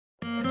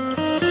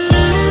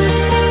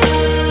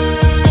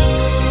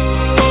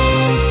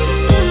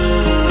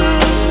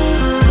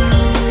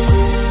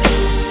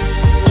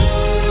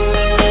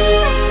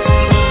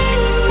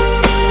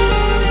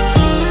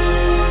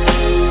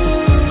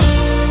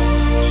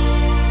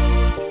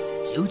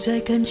就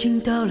在感情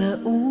到了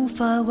无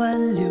法挽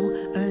留，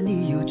而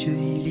你又决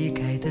意离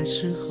开的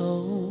时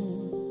候，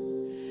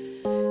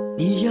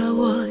你要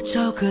我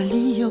找个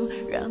理由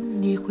让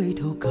你回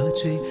头，可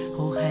最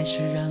后还是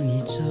让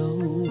你走。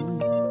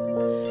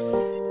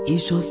你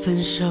说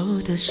分手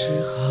的时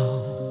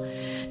候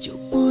就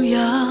不要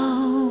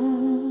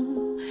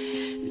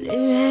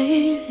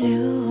泪流，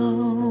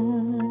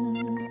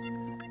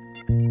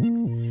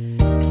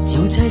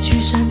就在聚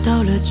散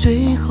到了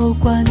最后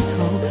关头，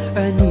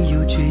而你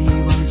又决意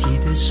忘记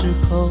的时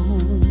候，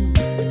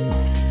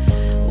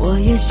我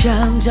也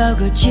想找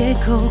个借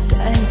口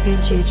改变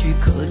结局，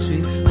可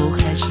最后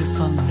还是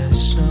放了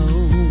手。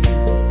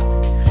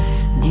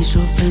你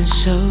说分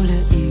手了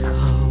以后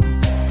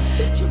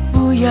就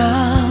不要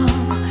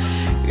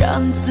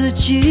让自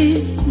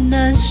己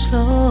难受。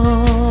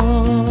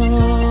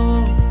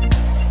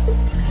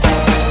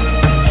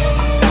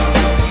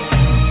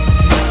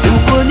如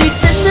果你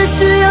真的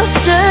需要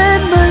什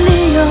么理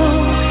由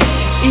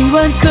，10000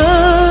个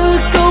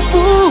够不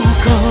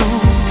够？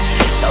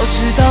早知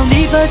道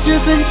你把这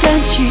份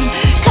感情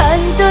看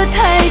得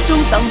太重，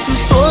当初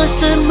说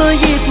什么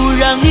也不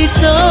让你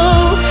走。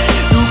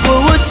如果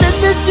我真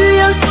的需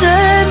要什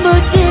么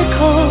借口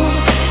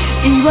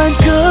，10000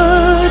个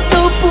都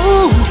不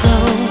够。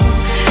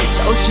早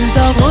知道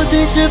我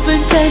对这份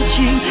感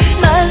情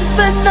难分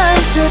难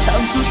舍，当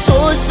初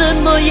说什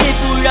么也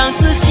不让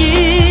自己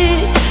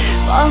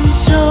放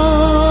手。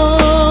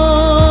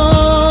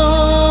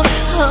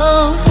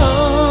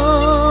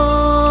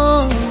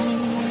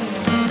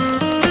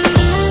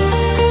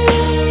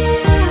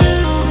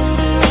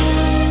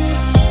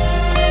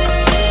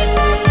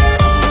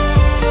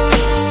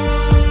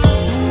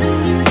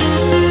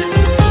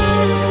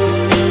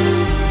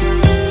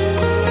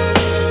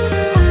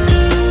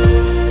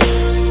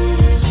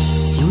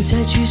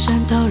聚散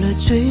到了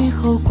最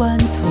后关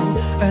头，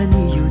而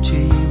你又决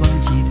意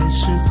忘记的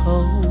时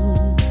候，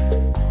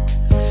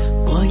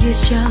我也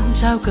想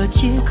找个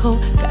借口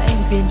改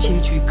变结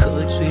局，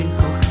可最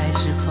后还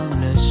是放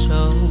了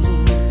手。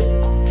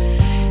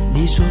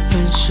你说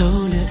分手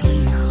了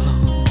以后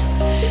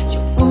就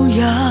不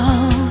要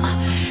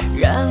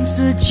让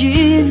自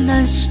己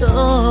难受。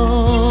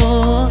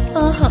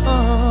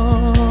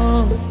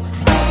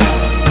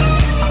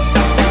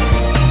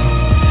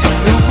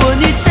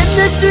你真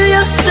的需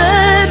要什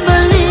么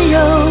理由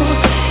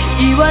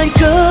，10000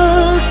个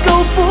够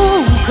不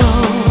够？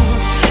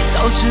早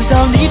知道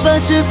你把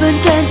这份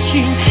感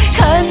情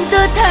看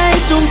得太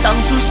重，当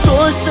初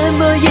说什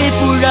么也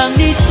不让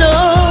你走。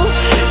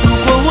如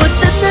果我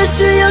真的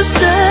需要什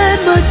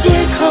么借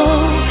口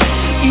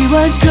，10000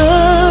个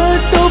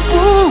都不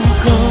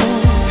够。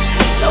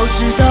早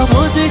知道我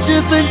对这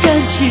份感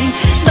情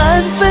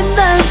难分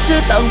难舍，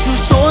当初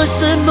说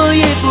什么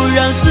也不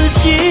让自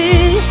己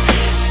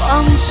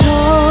放手。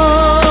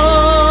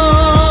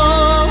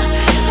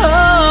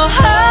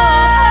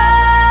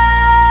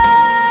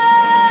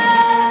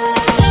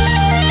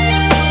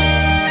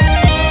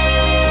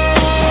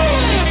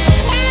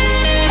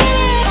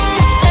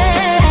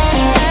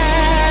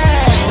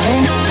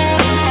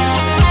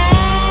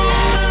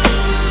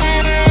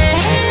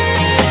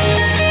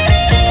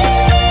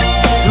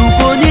如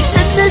果你真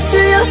的需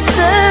要什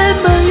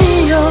么理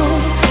由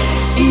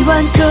，10000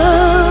个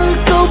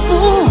够不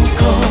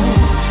够？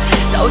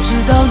早知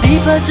道你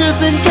把这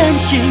份感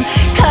情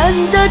看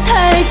得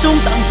太重，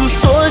当初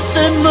说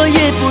什么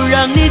也不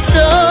让你走。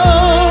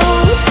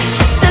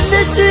真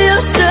的需要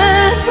什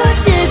么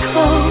借口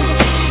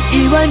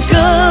，10000个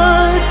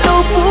都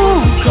不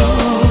够。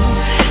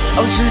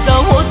早知道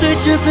我对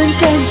这份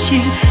感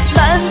情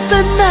难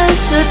分难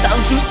舍，当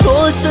初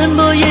说什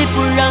么也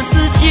不让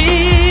自己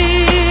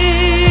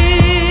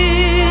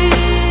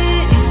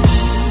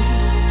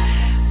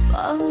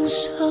放手。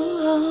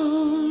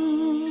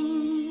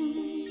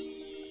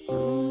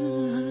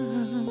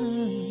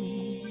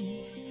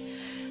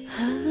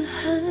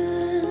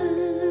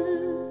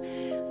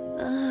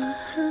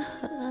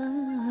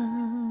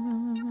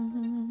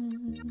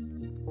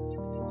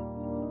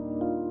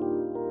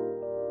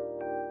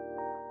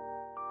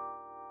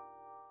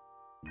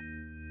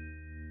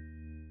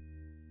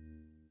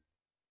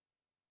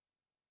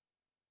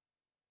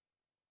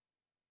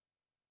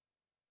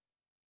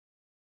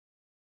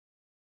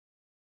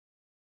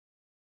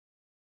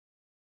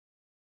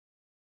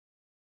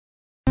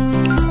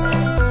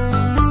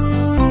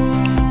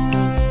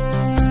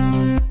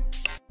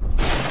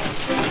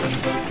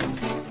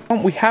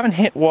We haven't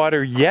hit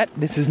water yet.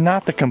 This is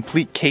not the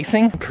complete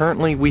casing.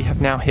 Currently we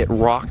have now hit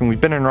rock, and we've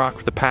been in rock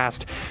for the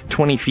past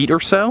 20 feet or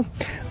so.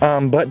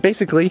 But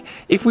basically,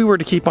 if we were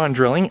to keep on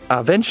drilling,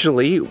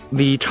 eventually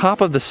the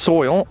top of the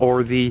soil,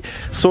 or the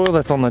soil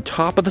that's on the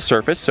top of the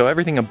surface, so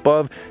everything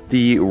above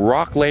the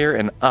rock layer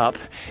and up,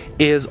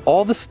 is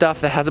all the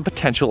stuff that has a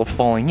potential of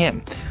falling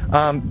in.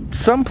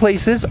 Some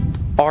places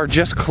are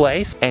just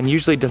clay and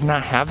usually does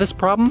not have this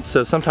problem.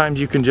 So sometimes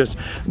you can just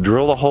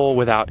drill a hole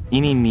without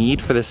any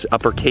need for this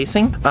upper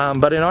casing.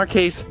 But in our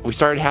case, we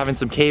started having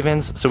some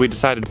cave-ins, so we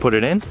decided to put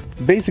it in.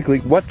 Basically,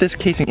 what this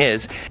casing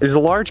is a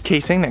large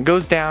casing that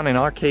goes down, in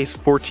our case,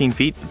 14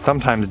 feet,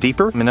 sometimes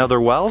deeper in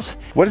other wells.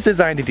 What it's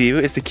designed to do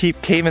is to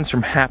keep cave-ins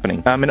from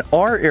happening. In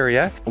our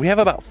area, we have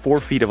about 4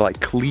 feet of like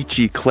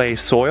caliche clay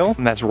soil,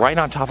 and that's right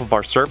on top of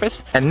our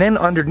surface. And then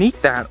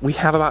underneath that, we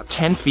have about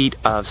 10 feet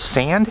of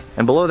sand,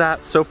 and below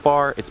that, so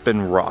far, it's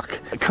been rock.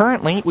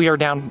 Currently, we are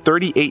down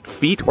 38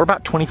 feet, or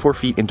about 24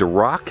 feet into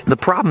rock. The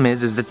problem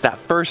is it's that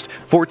first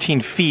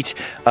 14 feet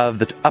of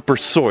the upper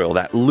soil,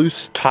 that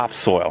loose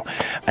topsoil.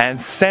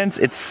 And since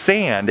it's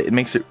sand, it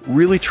makes it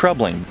really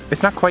troubling.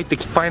 It's not quite the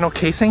final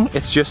casing,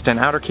 it's just an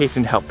outer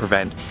casing to help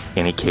prevent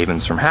any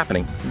cave-ins from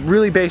happening.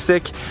 Really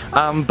basic,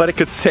 but it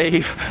could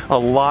save a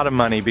lot of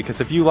money,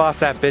 because if you lost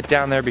that bit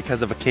down there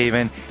because of a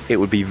cave-in, it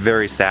would be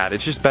very sad.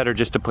 It's just better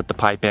just to put the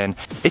pipe in.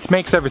 It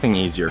makes everything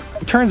easier.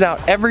 It turns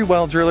out every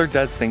well driller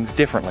does things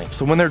differently.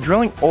 So when they're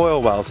drilling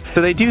oil wells,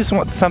 so they do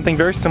something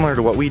very similar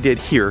to what we did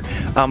here,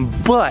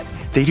 but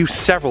they do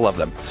several of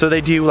them. So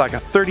they do like a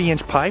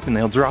 30-inch pipe and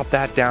they'll drop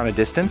that down a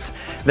distance.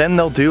 Then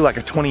they'll do like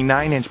a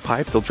 29-inch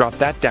pipe, they'll drop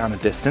that down a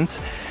distance.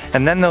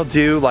 And then they'll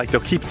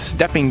keep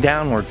stepping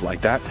downwards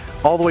like that,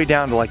 all the way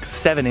down to like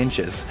 7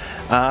 inches.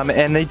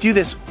 And they do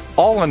this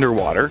all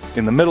underwater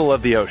in the middle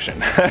of the ocean,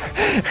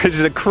 which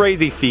is a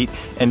crazy feat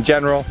in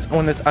general.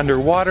 When it's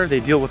underwater, they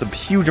deal with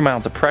huge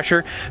amounts of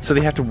pressure, so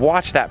they have to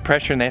watch that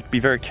pressure and they have to be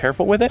very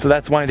careful with it. So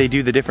that's why they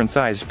do the different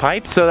sized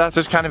pipes. So that's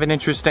just kind of an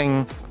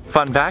interesting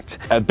fun fact.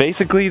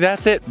 Basically,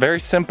 that's it. Very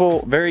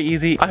simple, very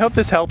easy. I hope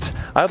this helped.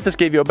 I hope this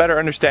gave you a better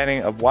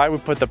understanding of why we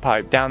put the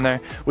pipe down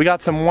there. We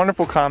got some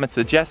wonderful comments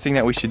suggesting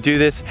that we should do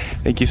this.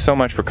 Thank you so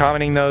much for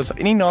commenting those.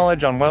 Any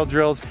knowledge on well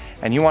drills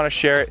and you want to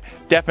share it,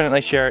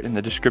 definitely share it in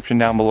the description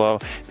down below,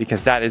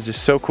 because that is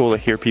just so cool to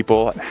hear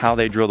people, how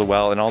they drill the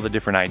well and all the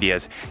different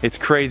ideas. It's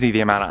crazy the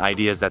amount of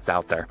ideas that's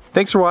out there.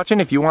 Thanks for watching.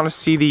 If you want to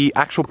see the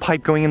actual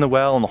pipe going in the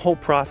well and the whole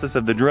process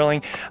of the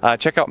drilling,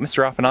 check out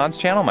Mr. Off and On's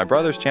channel, my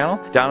brother's channel.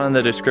 Down in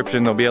the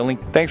description there'll be a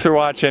link. Thanks for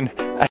watching.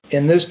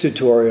 In this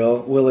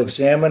tutorial, we'll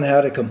examine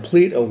how to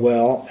complete a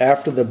well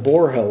after the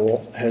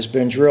borehole has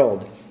been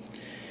drilled.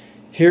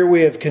 Here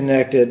we have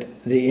connected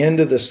the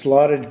end of the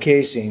slotted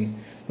casing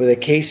with a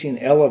casing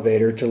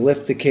elevator to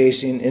lift the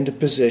casing into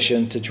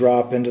position to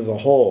drop into the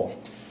hole.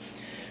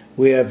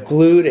 We have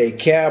glued a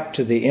cap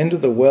to the end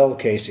of the well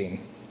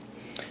casing.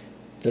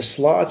 The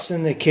slots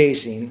in the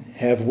casing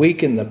have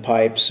weakened the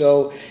pipe,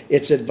 so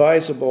it's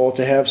advisable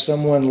to have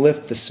someone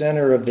lift the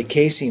center of the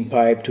casing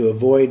pipe to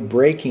avoid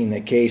breaking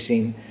the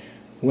casing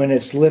when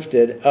it's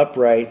lifted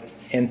upright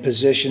and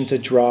positioned to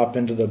drop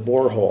into the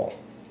borehole.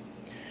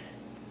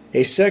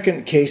 A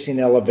second casing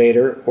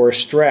elevator or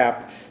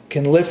strap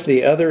can lift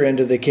the other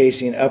end of the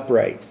casing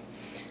upright.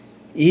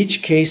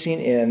 Each casing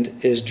end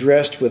is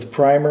dressed with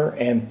primer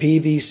and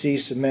PVC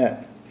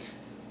cement.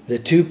 The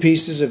two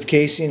pieces of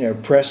casing are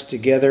pressed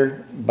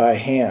together by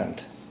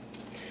hand.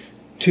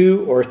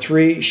 2 or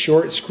 3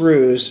 short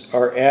screws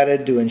are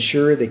added to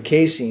ensure the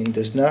casing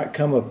does not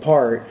come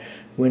apart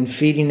when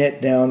feeding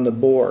it down the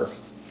bore.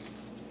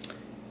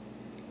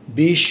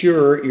 Be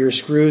sure your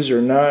screws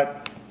are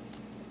not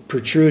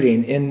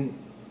protruding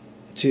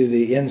into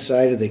the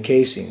inside of the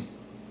casing.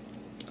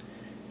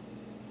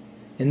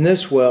 In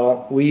this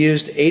well, we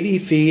used 80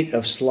 feet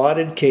of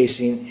slotted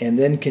casing and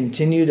then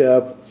continued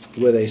up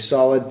with a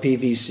solid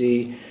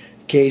PVC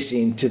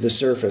casing to the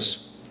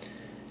surface.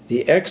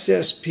 The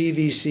excess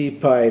PVC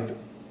pipe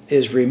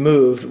is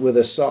removed with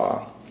a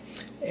saw,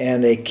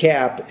 and a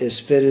cap is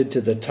fitted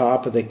to the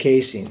top of the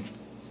casing.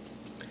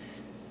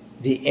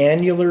 The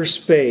annular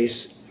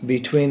space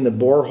between the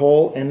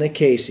borehole and the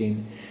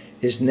casing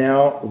is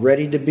now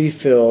ready to be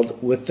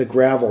filled with the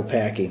gravel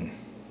packing.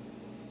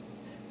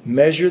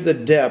 Measure the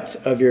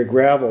depth of your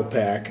gravel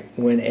pack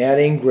when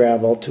adding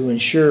gravel to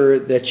ensure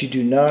that you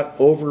do not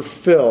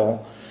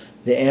overfill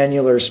the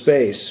annular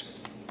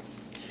space.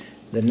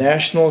 The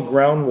National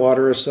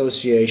Groundwater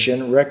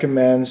Association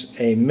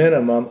recommends a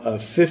minimum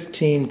of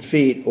 15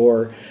 feet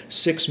or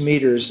 6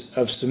 meters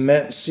of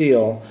cement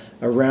seal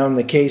around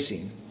the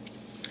casing.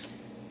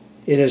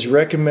 It is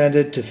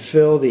recommended to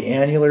fill the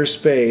annular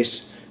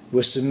space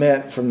with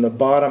cement from the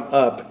bottom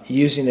up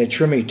using a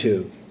trimming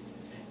tube.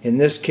 In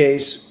this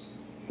case,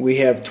 we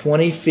have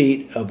 20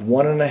 feet of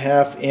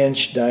 1.5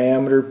 inch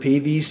diameter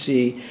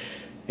PVC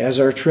as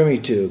our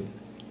trimming tube.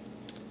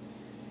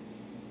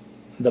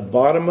 The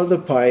bottom of the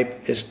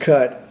pipe is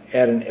cut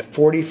at a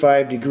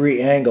 45-degree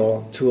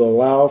angle to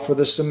allow for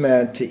the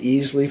cement to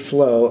easily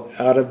flow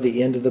out of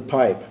the end of the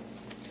pipe.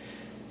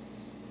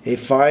 A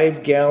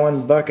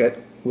 5-gallon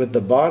bucket with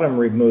the bottom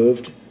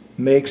removed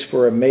makes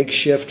for a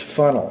makeshift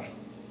funnel.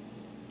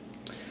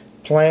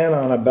 Plan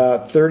on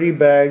about 30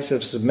 bags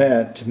of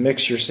cement to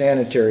mix your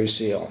sanitary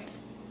seal.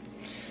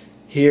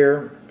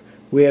 Here,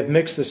 we have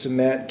mixed the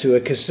cement to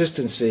a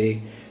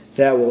consistency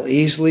that will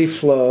easily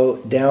flow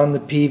down the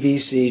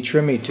PVC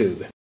trimming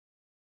tube.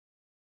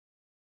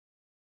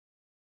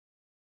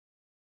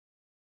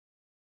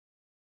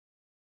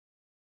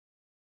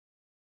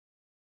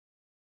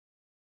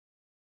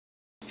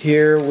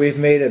 Here we've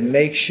made a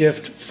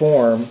makeshift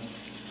form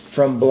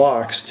from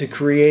blocks to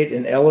create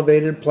an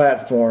elevated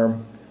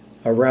platform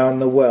around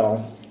the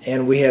well,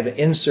 and we have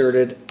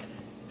inserted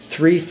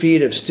 3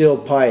 feet of steel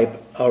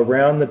pipe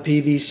around the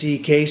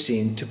PVC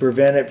casing to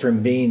prevent it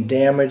from being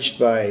damaged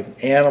by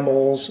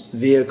animals,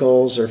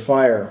 vehicles, or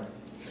fire.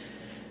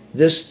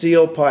 This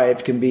steel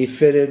pipe can be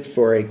fitted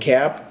for a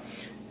cap,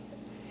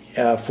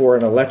 for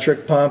an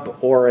electric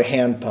pump, or a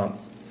hand pump.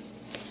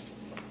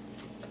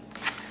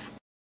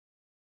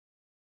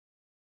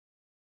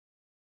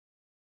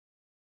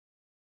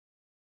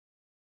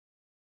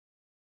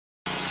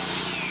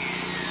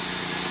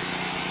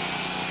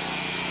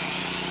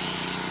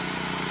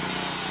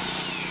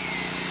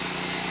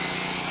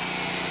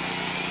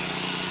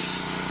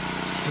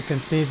 You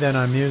can see that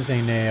I'm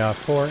using a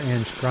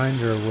 4-inch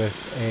grinder with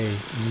a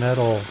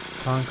metal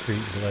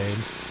concrete blade,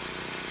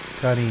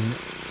 cutting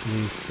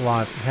these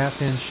slots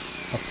 1/2 inch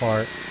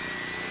apart.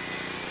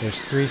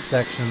 There's 3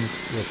 sections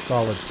with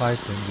solid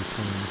pipe in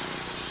between.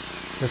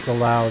 This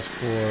allows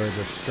for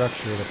the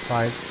structure of the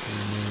pipe to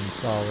remain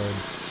solid,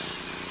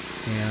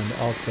 and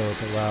also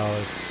it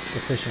allows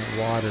sufficient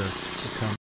water to come